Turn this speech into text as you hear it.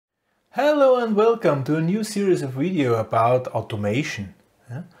Hello and welcome to a new series of video about automation.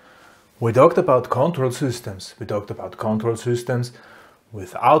 We talked about control systems. We talked about control systems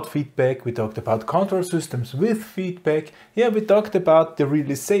without feedback. We talked about control systems with feedback. We talked about the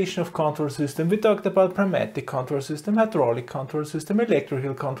realization of control system. We talked about pneumatic control system, hydraulic control system,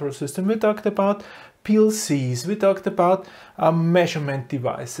 electrical control system. We talked about PLCs. We talked about measurement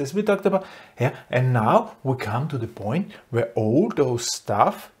devices. We talked about, and now we come to the point where all those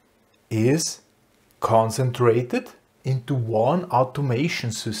stuff is concentrated into one automation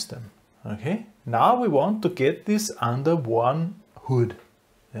system. Okay, now we want to get this under one hood.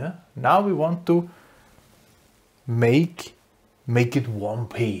 Now we want to make it one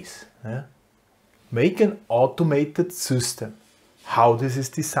piece. Make an automated system. How this is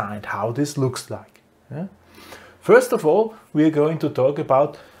designed, how this looks like. First of all, we are going to talk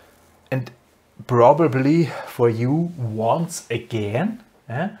about, and probably for you once again,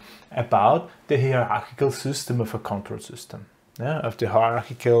 about the hierarchical system of a control system, of the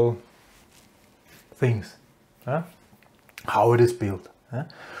hierarchical things, how it is built. I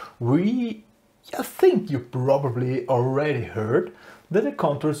think you probably already heard that a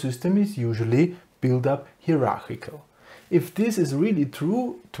control system is usually built up hierarchical. If this is really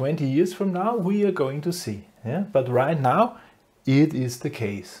true 20 years from now, we are going to see. But right now, it is the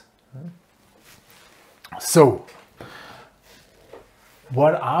case. So,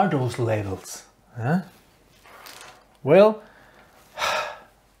 what are those levels? Well,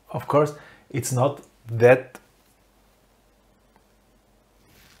 of course, it's not that.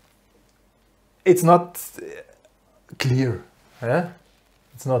 It's not clear.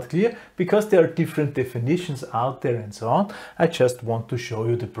 It's not clear because there are different definitions out there and so on. I just want to show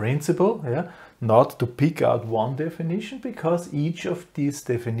you the principle, not to pick out one definition, because each of these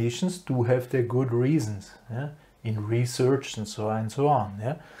definitions do have their good reasons. In research and so on and so on.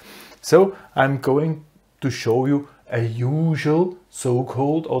 So I'm going to show you a usual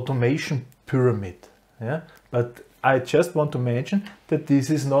so-called automation pyramid. But I just want to mention that this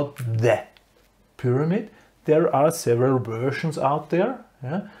is not the pyramid. There are several versions out there,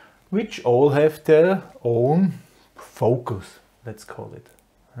 which all have their own focus, let's call it.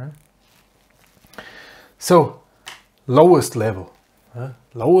 So, lowest level.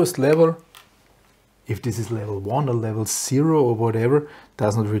 Lowest level, if this is level 1 or level 0 or whatever,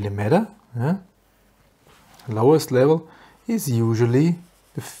 doesn't really matter. Lowest level is usually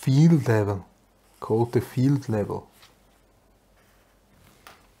the field level, called the field level.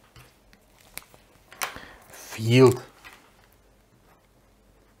 Field.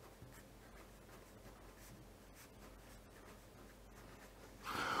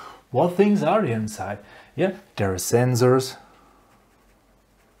 What things are here inside? There are sensors,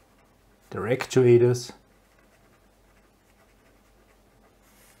 there are actuators,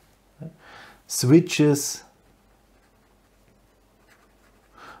 switches,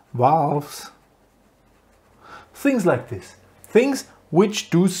 valves, things like this. Things which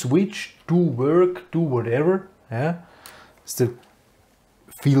do switch, do work, do whatever. It's the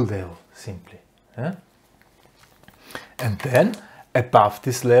field level, simply. And then above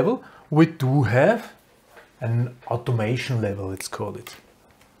this level we do have an automation level, let's call it.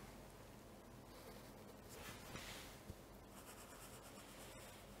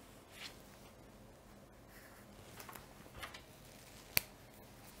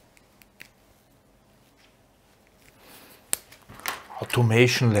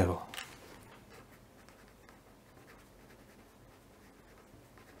 Automation level.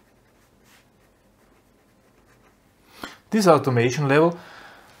 This automation level,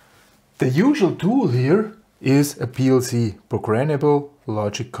 the usual tool here is a PLC, programmable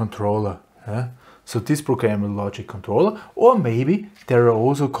logic controller. So this programmable logic controller, or maybe there are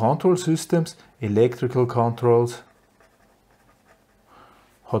also control systems, electrical controls,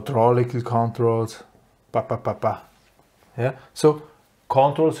 hydraulical controls, So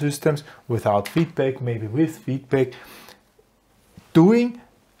control systems without feedback, maybe with feedback,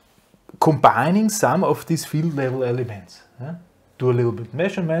 combining some of these field level elements. Do a little bit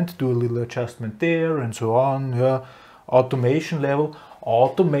measurement, do a little adjustment there and so on. Automation level,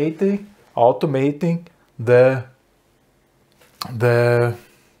 automating the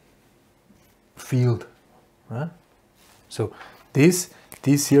field. So this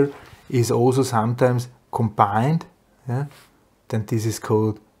here is also sometimes combined. Then this is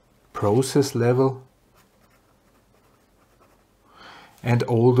called process level, and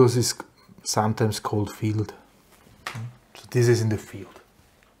all those is sometimes called field. So this is in the field.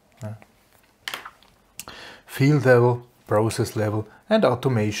 Field level, process level, and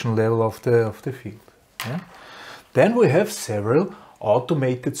automation level of the field. Then we have several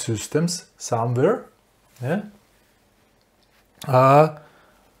automated systems somewhere, yeah?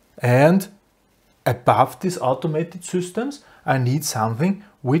 And above these automated systems, I need something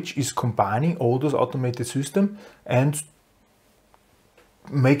which is combining all those automated systems and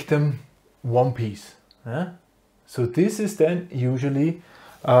make them one piece. Yeah? So this is then usually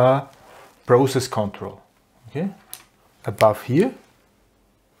process control. Okay, above here.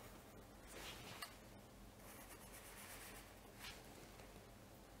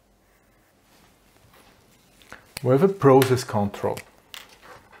 We have a process control.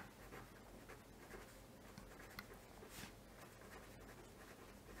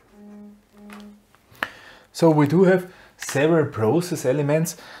 So we do have several process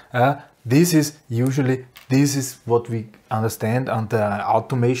elements. This is what we understand under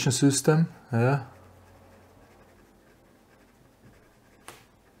automation system. Yeah.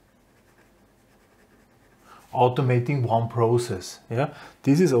 Automating one process. Yeah.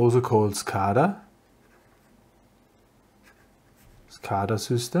 This is also called SCADA. SCADA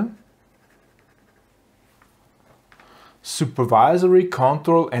system. Supervisory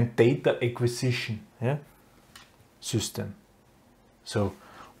control and data acquisition. Yeah. System. So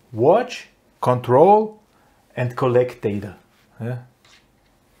watch, control and collect data. Yeah.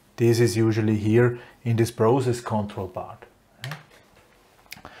 This is usually here in this process control part. Yeah.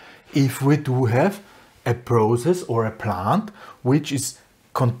 If we do have a process or a plant which is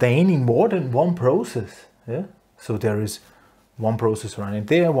containing more than one process, yeah? So there is one process running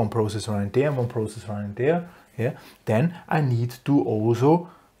there, one process running there, one process running there, yeah? Then I need to also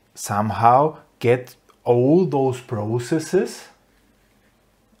somehow get all those processes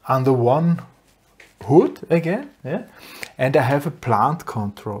under one hood again, yeah? And I have a plant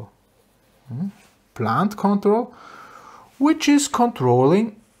control. Plant control, which is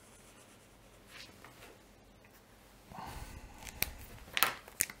controlling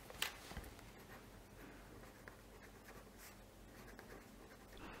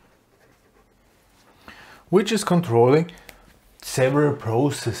several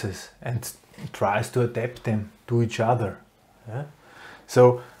processes and tries to adapt them to each other. Yeah?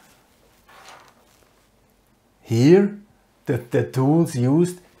 So here the tools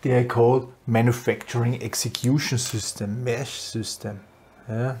used, they are called manufacturing execution system, MESH system,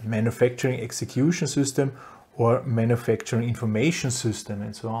 yeah? Manufacturing execution system or manufacturing information system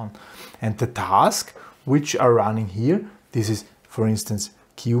and so on. And the tasks which are running here, this is for instance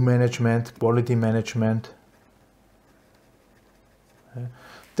queue management, quality management. Yeah?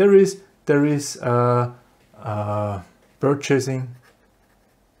 There is purchasing.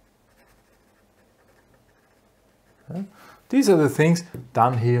 Yeah? These are the things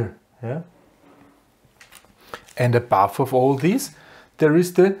done here. Yeah? And above of all these, there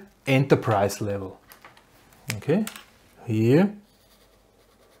is the enterprise level. Okay, here.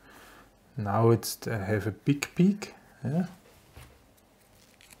 Now I have a big peak. Yeah?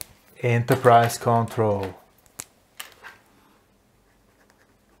 Enterprise control.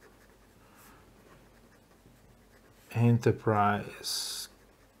 Enterprise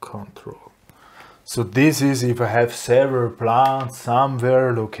control. So this is if I have several plants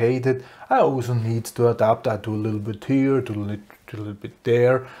somewhere located, I also need to adapt. I do a little bit here, do a little bit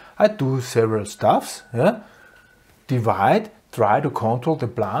there. I do several stuffs. Yeah? Divide, try to control the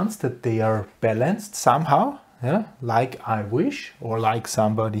plants that they are balanced somehow. Yeah? Like I wish, or like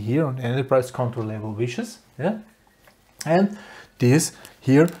somebody here on enterprise control level wishes. Yeah? And this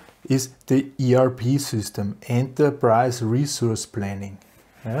here is the ERP system, Enterprise Resource Planning.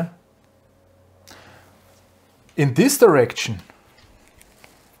 Yeah? In this direction,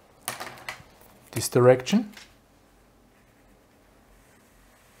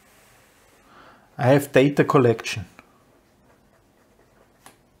 I have data collection.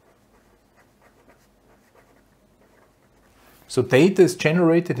 So data is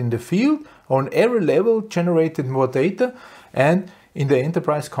generated in the field, on every level generated more data, and in the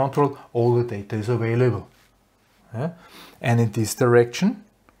enterprise control all the data is available. Yeah? And in this direction,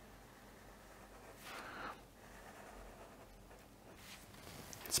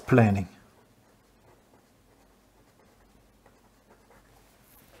 it's planning.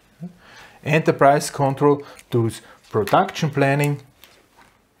 Enterprise control does production planning,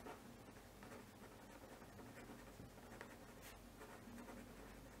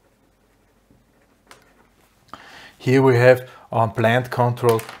 here we have on plant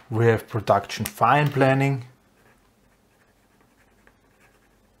control, we have production fine planning,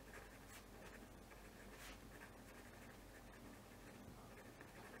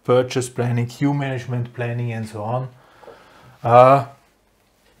 purchase planning, queue management planning, and so on.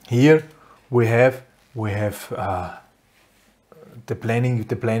 Here we have the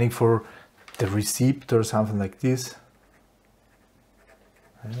planning for the receipt or something like this.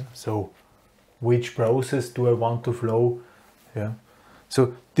 Yeah. So which process do I want to flow? Yeah.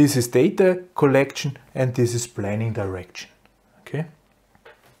 So this is data collection and this is planning direction. Okay.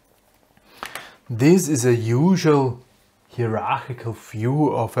 This is a usual hierarchical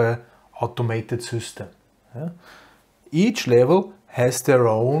view of an automated system. Yeah. Each level has their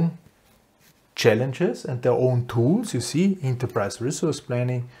own challenges and their own tools. You see, enterprise resource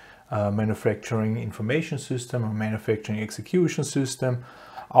planning, manufacturing information system, or manufacturing execution system,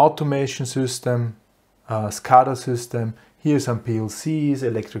 automation system, SCADA system. Here some PLCs,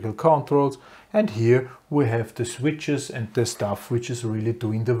 electrical controls, and here we have the switches and the stuff which is really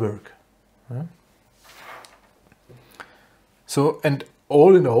doing the work. Yeah. So, and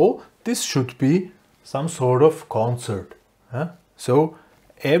all in all, this should be some sort of concert. Yeah. So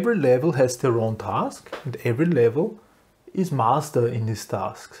every level has their own task and every level is master in these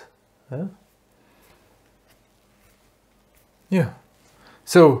tasks. Yeah. Yeah.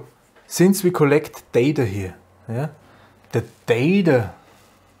 So since we collect data here, yeah, the data,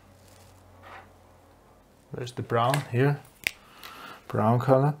 where's the brown here? Brown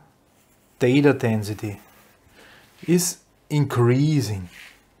color. Data density is increasing.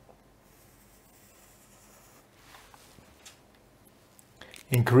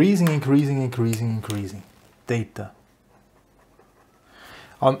 Increasing data.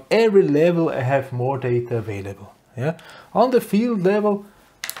 On every level I have more data available. Yeah. On the field level,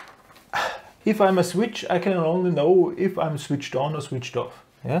 if I'm a switch, I can only know if I'm switched on or switched off.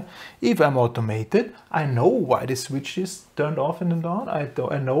 Yeah. If I'm automated, I know why the switch is turned off and on.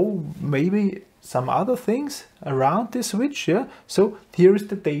 I know maybe some other things around the switch. Yeah. So here is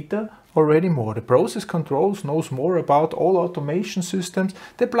the data already more. The process controls knows more about all automation systems.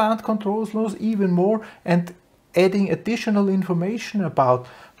 The plant controls knows even more, and adding additional information about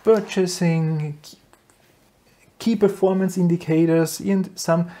purchasing, key performance indicators, and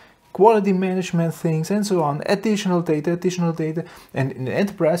some quality management things and so on. Additional data. And in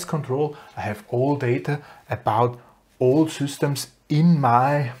enterprise control, I have all data about all systems in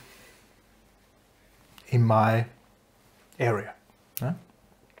my area. Yeah?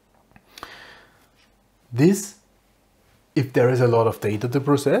 This, if there is a lot of data to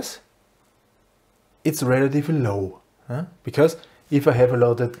process, it's relatively low. Because if I have a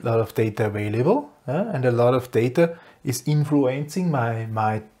lot of data available and a lot of data is influencing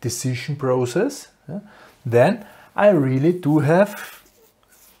my decision process, then I need to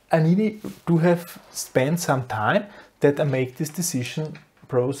have spent some time that I make this decision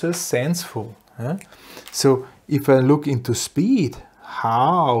process senseful. So if I look into speed,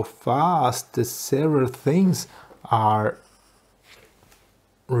 how fast the several things are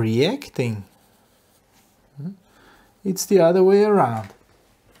reacting, it's the other way around.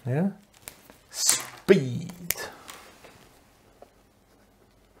 Yeah? Speed.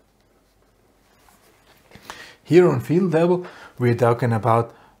 Here on field level, we're talking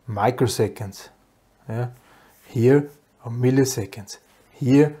about microseconds. Yeah? Here are milliseconds.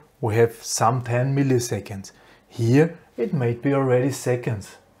 Here we have some 10 milliseconds. Here it might be already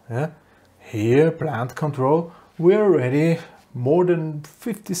seconds. Yeah? Here, plant control, we're already more than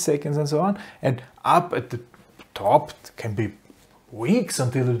 50 seconds and so on. And up at the top, it can be weeks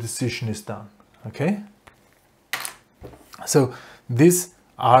until the decision is done. Okay? So the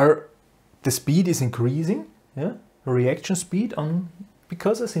speed is increasing. Yeah? Reaction speed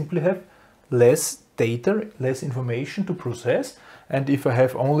because I simply have less data, less information to process, and if I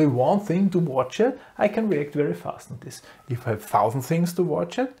have only one thing to watch it, I can react very fast on this. If I have 1,000 things to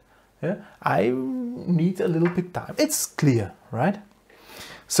watch it, yeah, I need a little bit time. It's clear, right?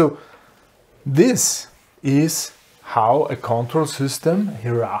 So this is how a control system, a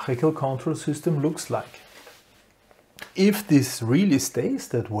hierarchical control system looks like. If this really stays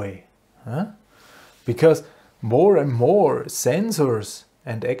that way, because more and more sensors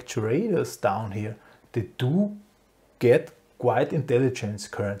and actuators down here, they do get quite intelligence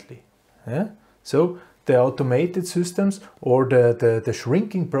currently. Yeah? So the automated systems or the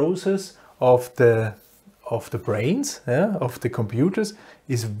shrinking process of the brains, of the computers,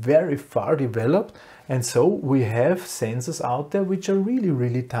 is very far developed, and so we have sensors out there which are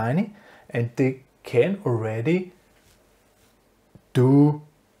really tiny, and they can already do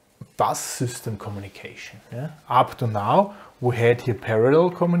bus system communication. Yeah? Up to now we had here parallel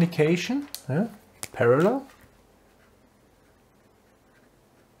communication, parallel.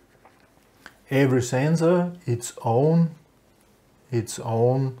 Every sensor its own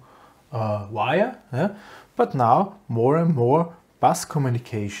wire, but now more and more bus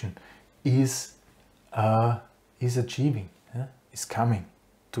communication is achieving. is coming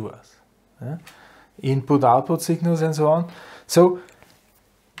to us. Yeah? Input, output signals and so on. So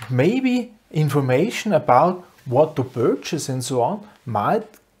maybe information about what to purchase and so on might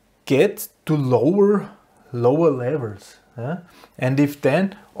get to lower levels. Yeah? And if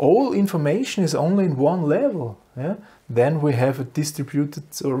then all information is only in one level, yeah, then we have a distributed,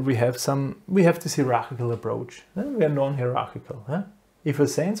 or we have this hierarchical approach. Yeah? We are non-hierarchical. Yeah? If a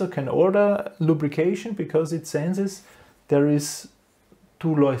sensor can order lubrication because it senses there is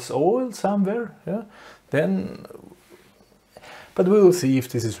too less oil somewhere, yeah, then, but we will see if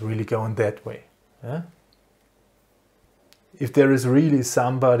this is really going that way. Yeah? If there is really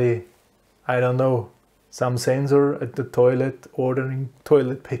somebody, I don't know, some sensor at the toilet ordering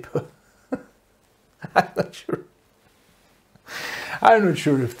toilet paper. I'm not sure. I'm not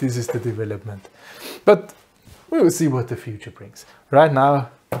sure if this is the development, but we will see what the future brings. Right now,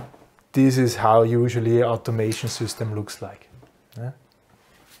 this is how usually automation system looks like. Yeah?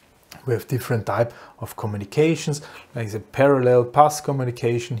 We have different type of communications, like the parallel bus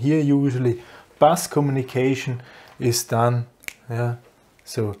communication. Here usually bus communication is done. Yeah?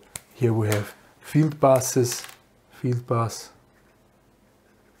 So here we have field buses, field bus.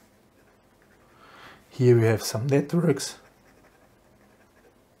 Here we have some networks.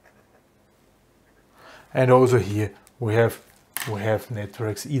 And also here we have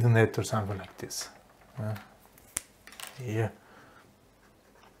networks, Ethernet or something like this. Here.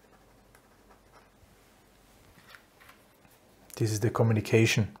 This is the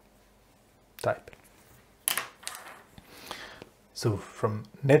communication type. So from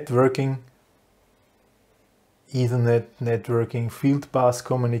networking, Ethernet networking, field bus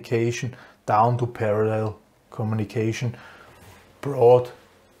communication, down to parallel communication, broad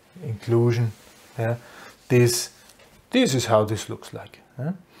inclusion. Yeah. This is how this looks like.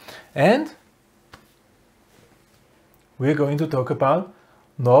 Yeah. And we're going to talk about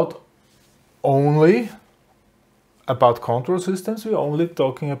not only about control systems, we're only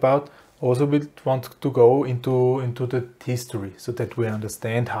talking about, also we want to go into the history so that we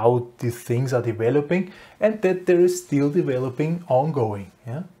understand how these things are developing and that there is still developing ongoing.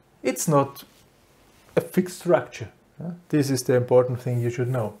 Yeah? It's not a fixed structure. Yeah? This is the important thing you should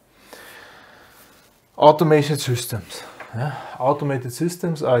know. Automated systems. Yeah? Automated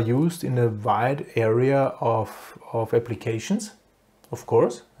systems are used in a wide area of applications, of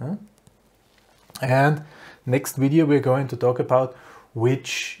course. Yeah? And next video we're going to talk about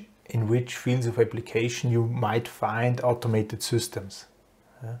in which fields of application you might find automated systems.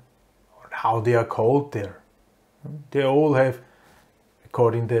 Yeah? Or how they are called there. They all have,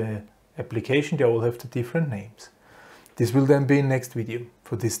 according to the application, they all have the different names. This will then be in next video.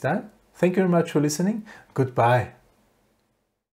 For this time, thank you very much for listening. Goodbye.